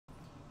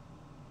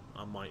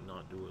I might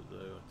not do it though,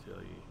 I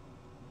tell you.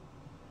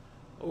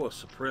 Oh, a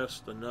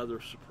suppressed, another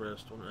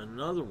suppressed one,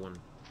 another one.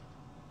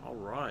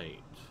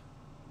 Alright.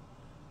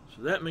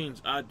 So that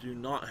means I do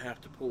not have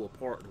to pull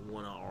apart the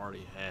one I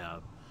already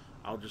have.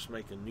 I'll just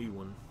make a new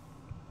one.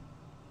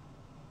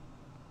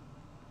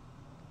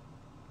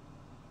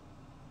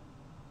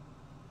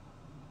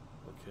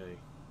 Okay.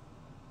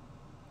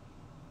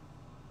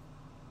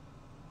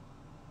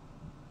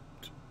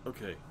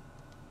 Okay.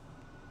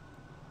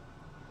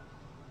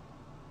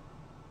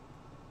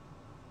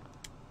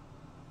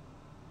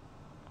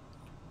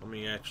 Let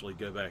me actually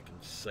go back and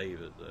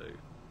save it though.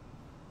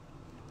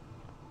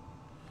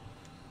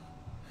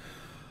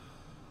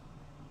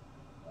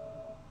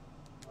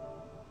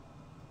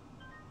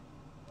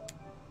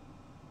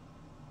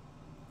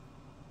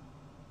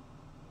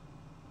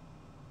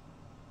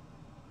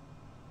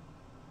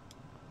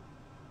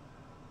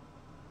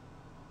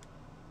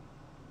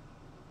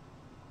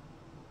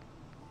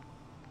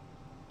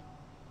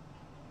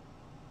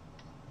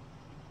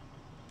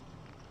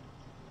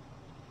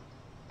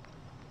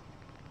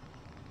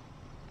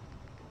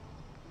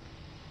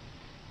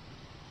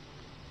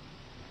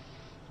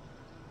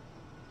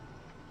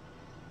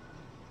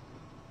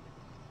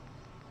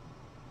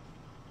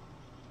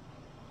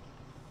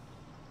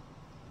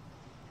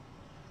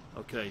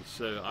 Okay,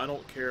 so I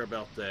don't care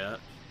about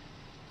that.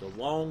 The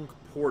long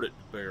ported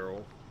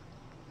barrel.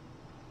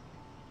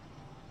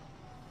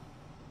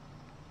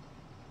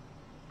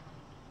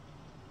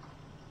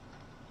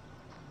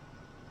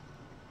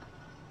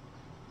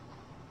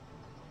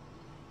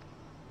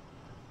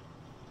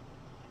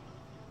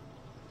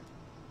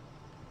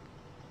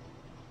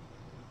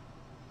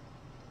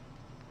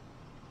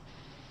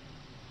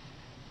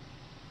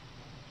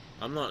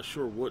 I'm not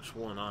sure which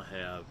one I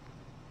have,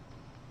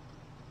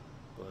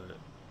 but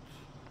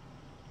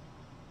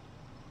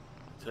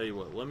tell you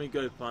what, let me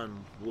go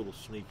find Little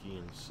Sneaky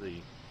and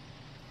see.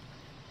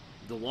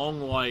 The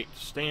long white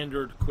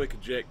standard quick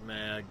eject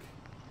mag.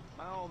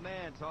 My old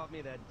man taught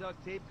me that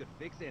duct tape could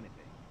fix anything.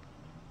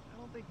 I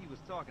don't think he was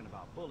talking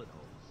about bullet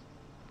holes.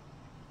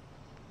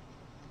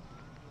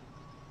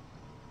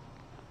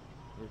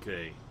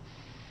 Okay.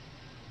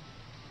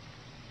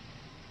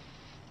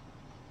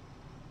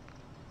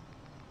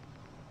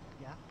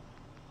 Yeah.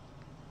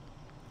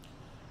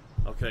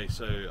 Okay,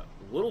 so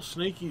Little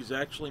Sneaky's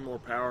actually more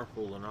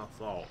powerful than I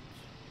thought.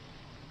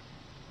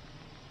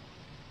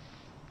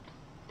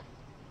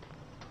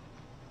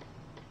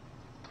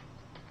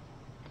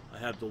 I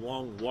have the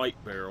long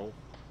white barrel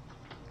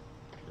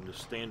and the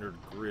standard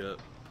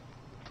grip.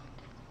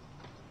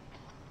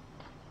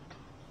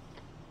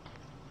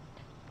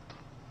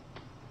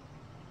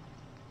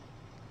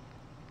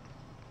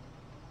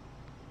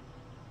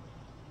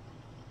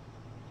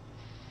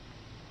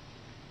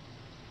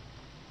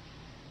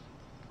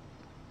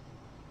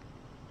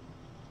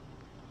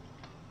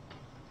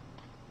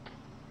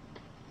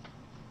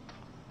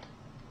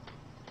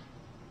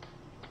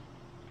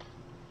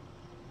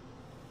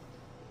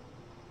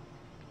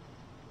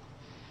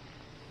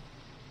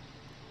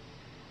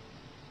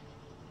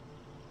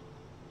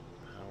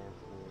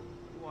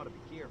 You ought to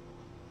be careful.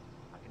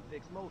 I can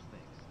fix most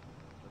things,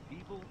 but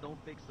people don't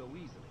fix so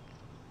easily.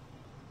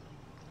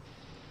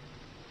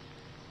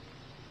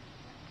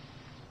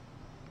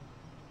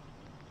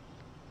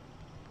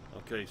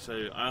 Okay,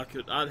 so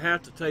I'd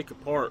have to take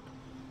apart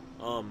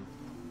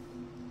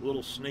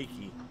Little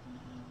Sneaky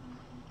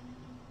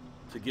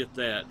to get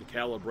that, to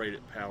calibrate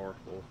it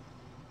powerful.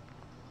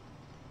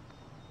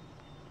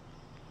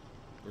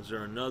 Is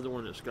there another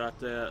one that's got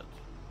that?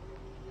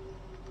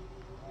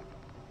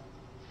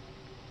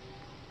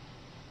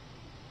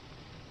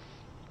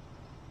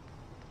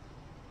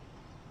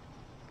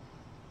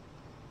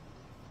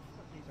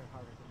 Some days are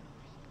harder than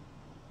others.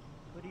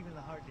 But even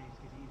the hard days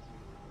get easier.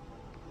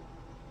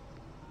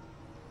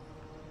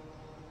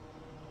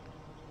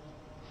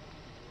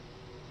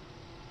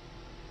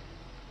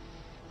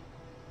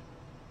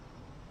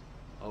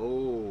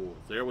 Oh,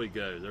 there we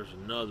go. There's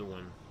another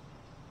one.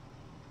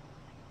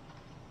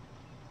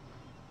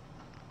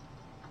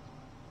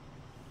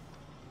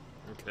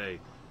 Okay,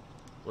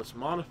 let's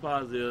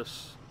modify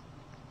this.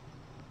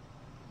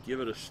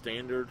 Give it a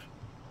standard.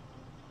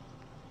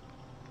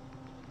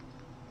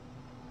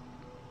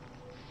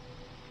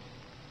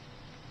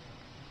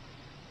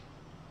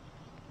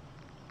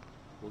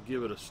 We'll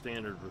give it a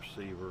standard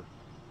receiver.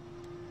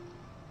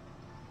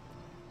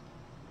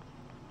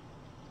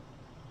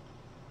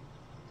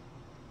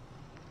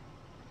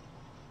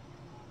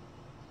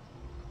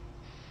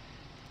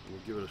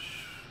 We'll give it a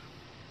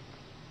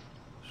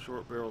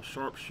short barrel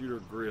sharpshooter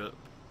grip.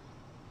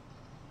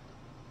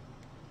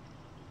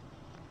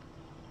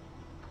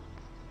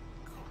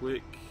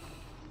 Quick.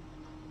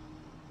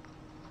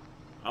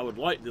 I would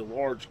like the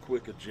large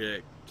quick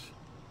eject.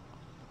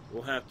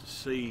 We'll have to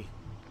see.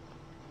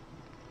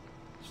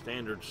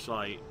 Standard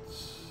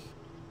sights.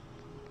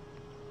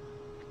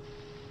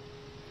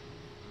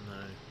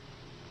 No.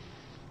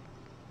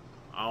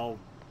 I'll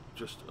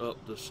just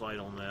up the sight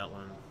on that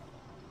one.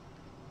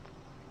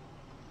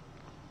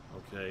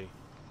 Okay.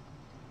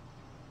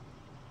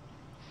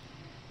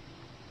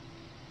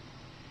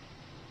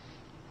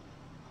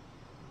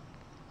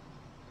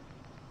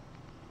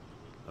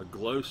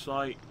 glow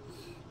sight?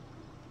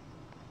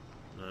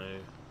 No.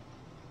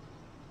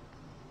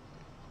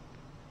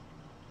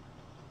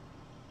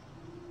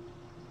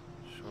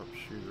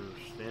 Sharpshooter,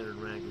 standard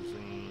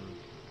magazine.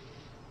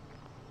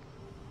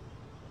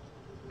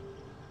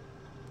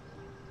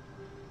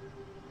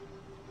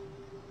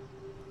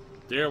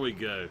 There we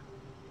go.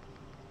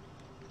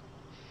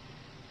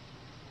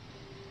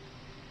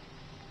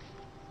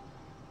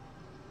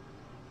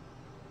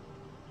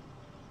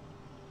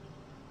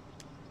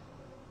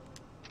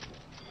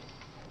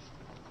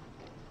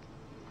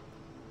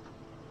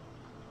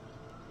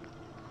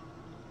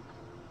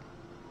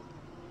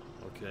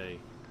 Okay.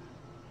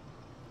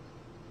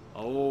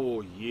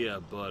 Oh, yeah,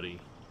 buddy.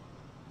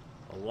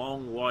 A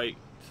long white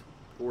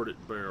ported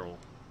barrel.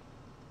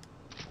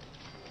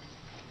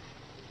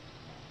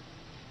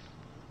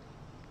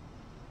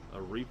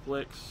 A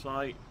reflex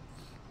sight.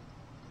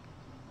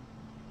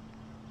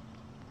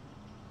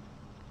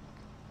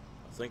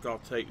 I think I'll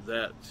take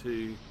that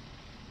too.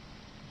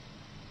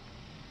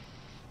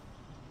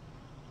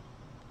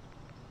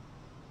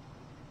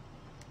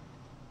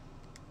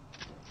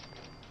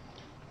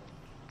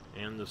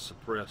 And the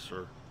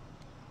suppressor.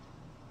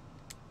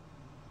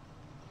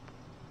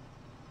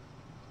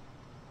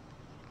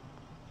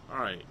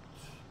 Alright.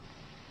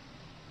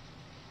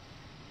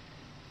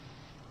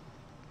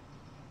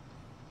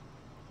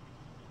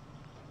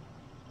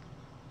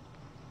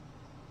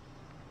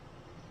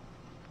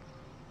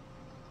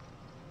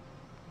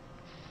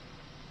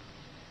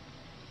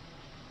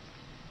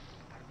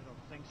 Our little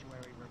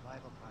sanctuary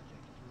revival project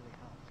has really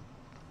helped.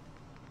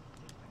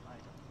 Takes my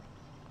mind off things.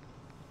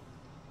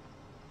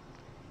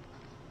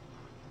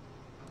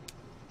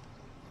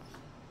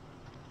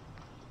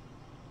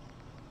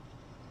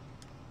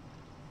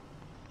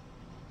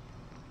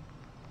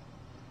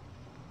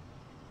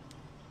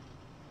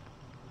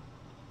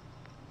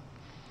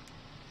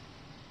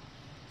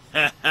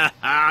 Ha ha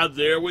ha,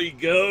 there we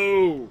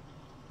go.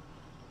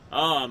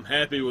 Oh, I'm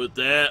happy with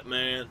that,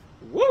 man.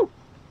 Woo!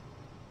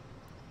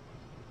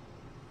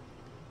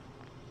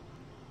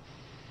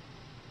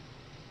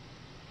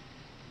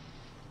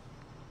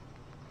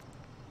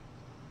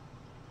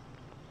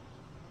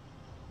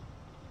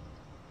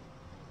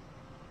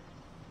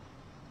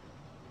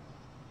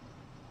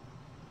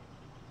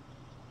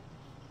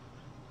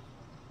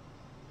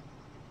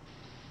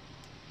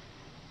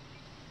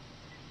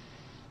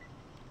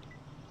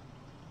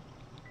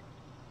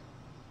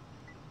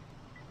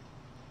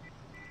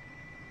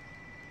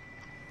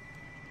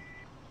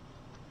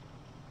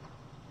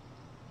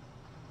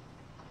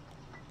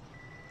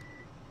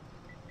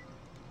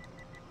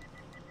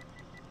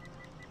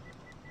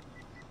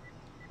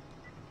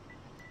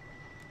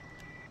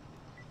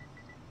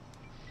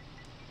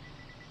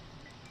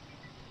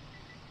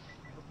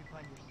 I hope you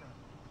find your son.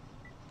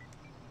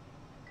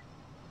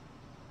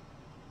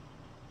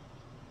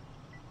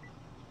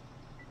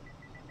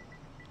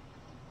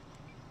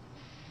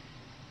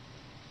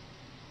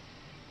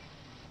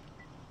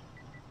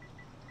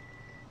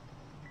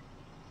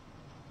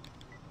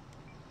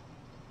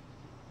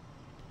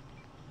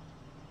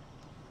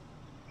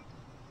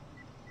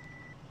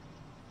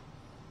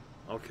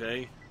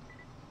 Okay.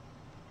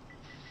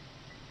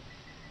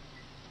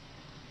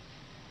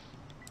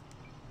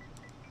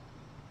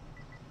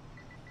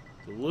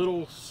 The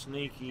little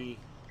sneaky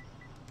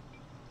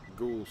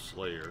ghoul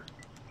slayer.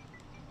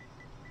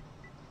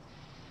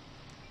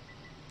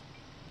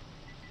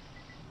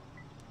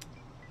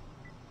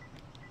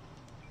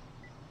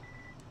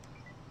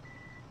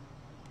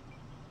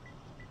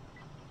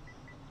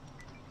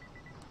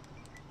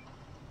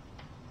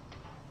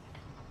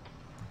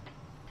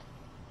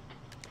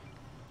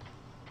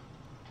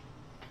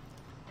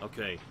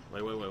 Okay,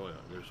 wait.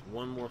 There's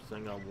one more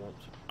thing I want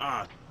to...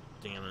 Ah,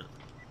 damn it.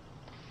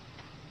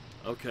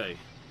 Okay.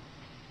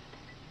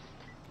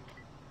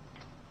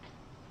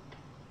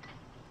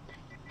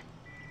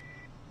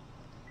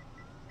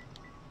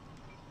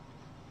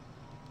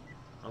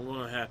 I'm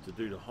gonna have to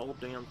do the whole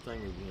damn thing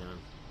again.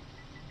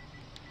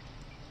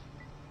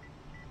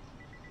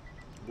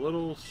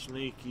 Little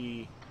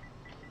sneaky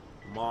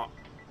mock.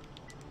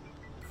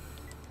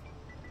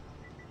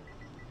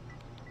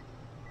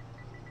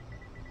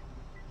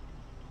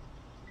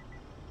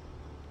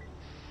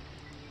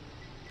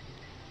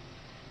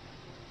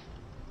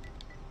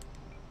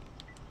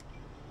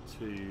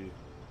 To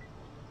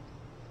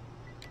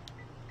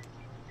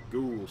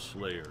Ghoul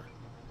Slayer.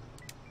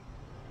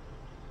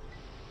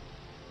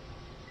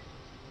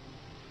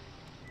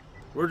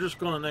 We're just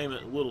gonna name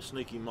it Little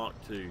Sneaky Mach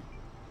 2.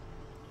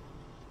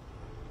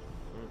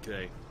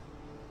 Okay.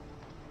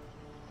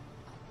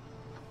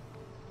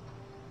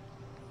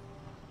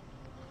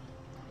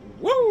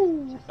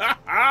 Woo! Ha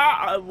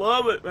ha! I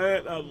love it,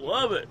 man. I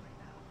love it.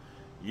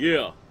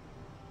 Yeah.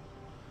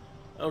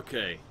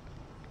 Okay.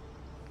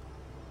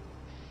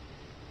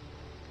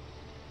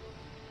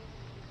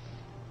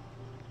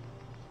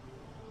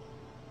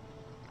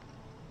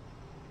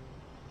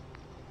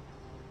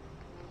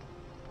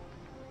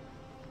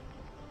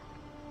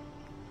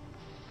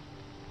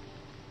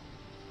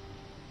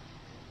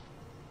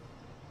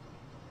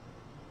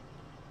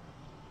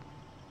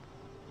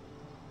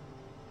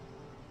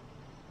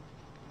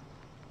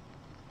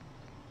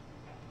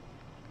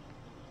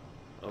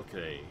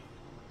 Okay.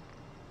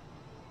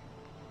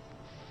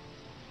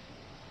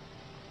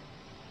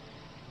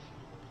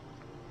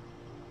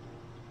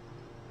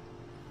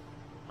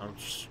 I'm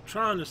just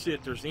trying to see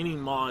if there's any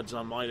mods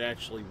I might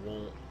actually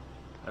want.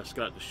 That's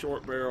got the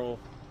short barrel.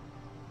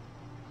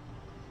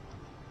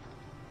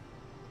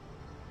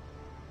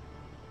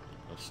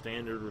 A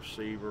standard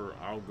receiver.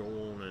 I'll go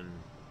on and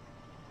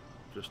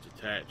just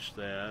attach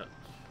that.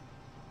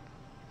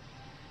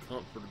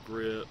 Comfort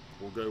grip.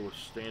 We'll go with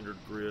standard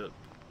grip.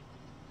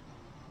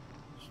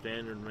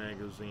 Standard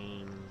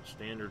magazine.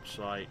 Standard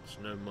sights.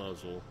 No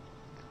muzzle.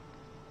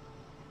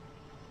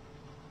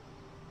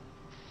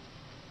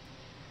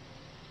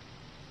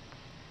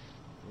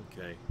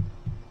 Okay.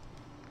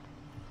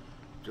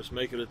 Just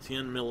make it a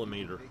 10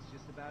 millimeter. Fix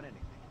just about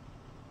anything.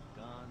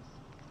 Guns,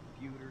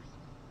 computers,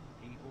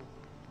 people.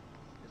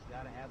 Just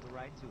gotta have the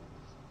right tools.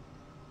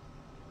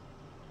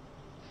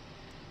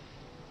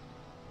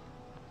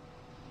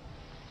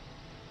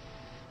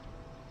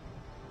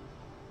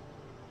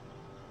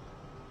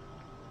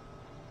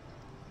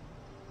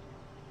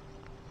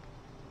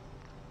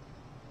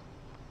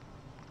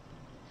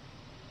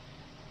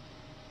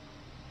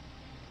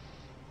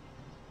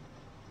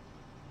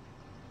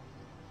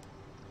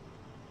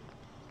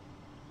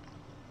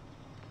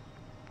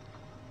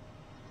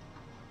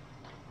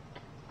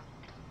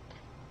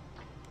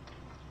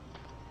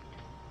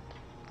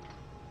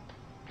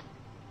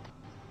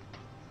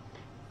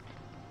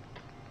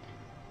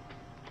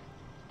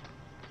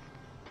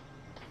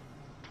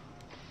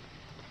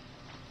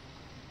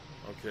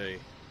 Okay.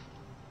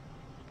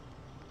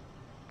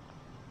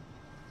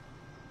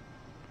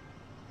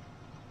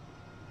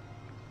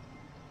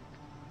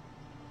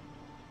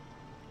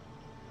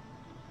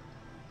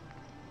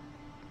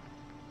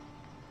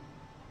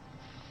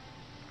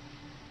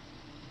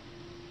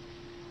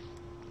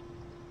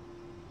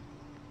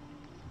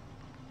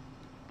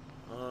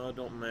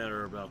 Don't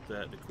matter about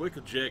that. The quick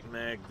eject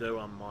mag, though,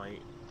 I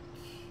might.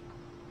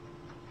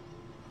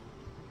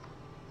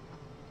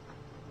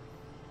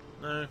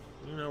 No,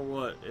 you know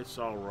what? It's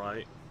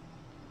alright.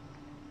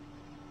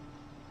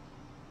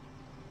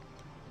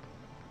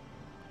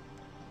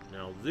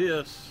 Now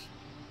this,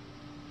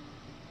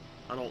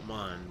 I don't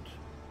mind.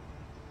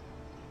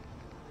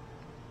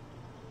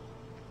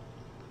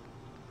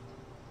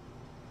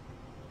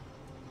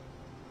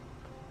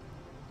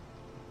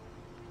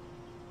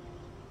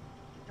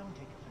 Don't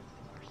take offense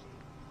to mercy.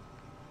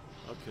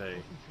 Okay.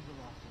 Looking through the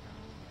loft around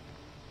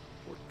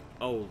the way.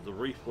 Oh, the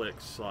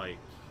reflex sight.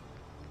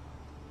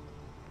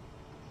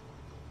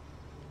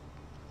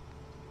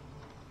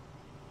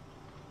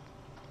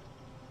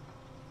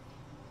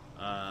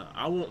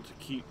 I want to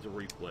keep the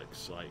reflex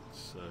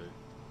sights, so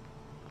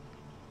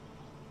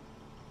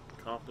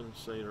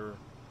compensator.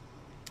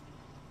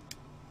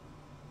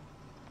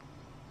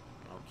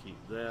 I'll keep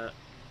that.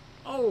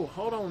 Oh,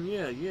 hold on,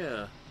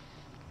 yeah.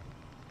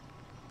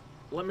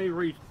 Let me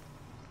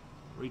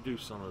redo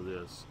some of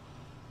this.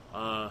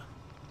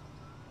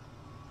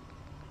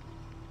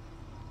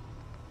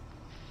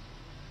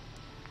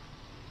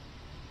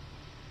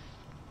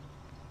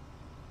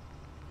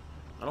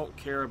 I don't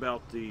care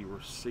about the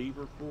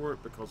receiver for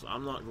it because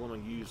I'm not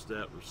going to use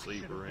that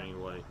receiver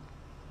anyway.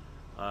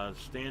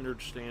 Standard.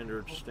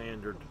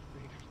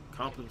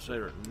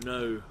 Compensator,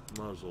 no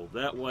muzzle.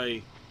 That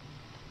way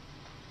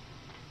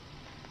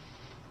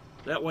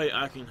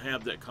I can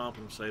have that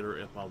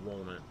compensator if I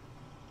want it.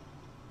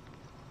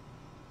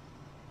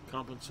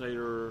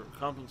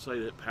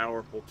 Compensated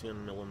powerful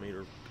 10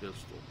 millimeter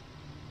pistol.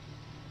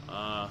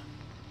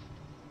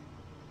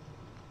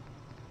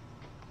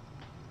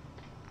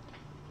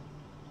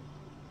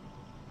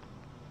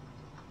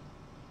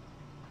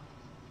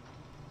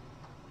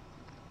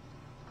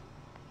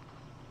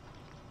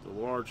 The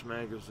large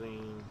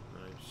magazine,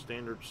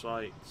 standard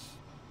sights.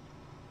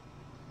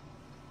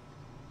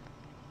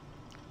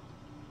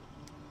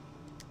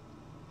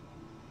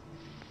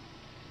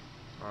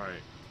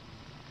 Alright.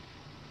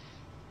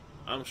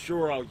 I'm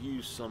sure I'll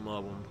use some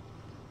of them.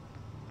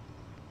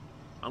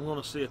 I'm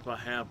going to see if I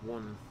have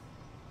one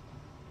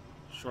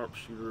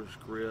sharpshooter's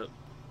grip.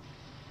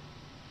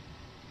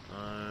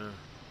 No,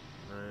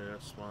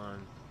 that's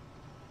fine.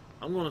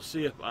 I'm going to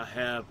see if I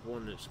have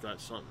one that's got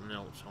something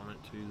else on it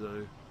too,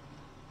 though.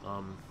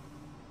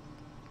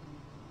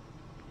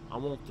 I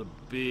want the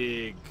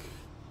big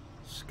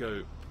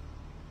scope.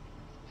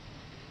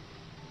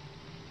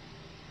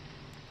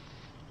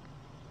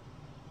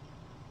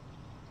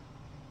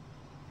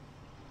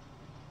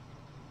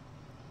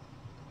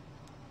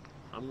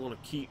 I'm going to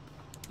keep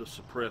the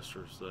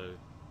suppressors, though.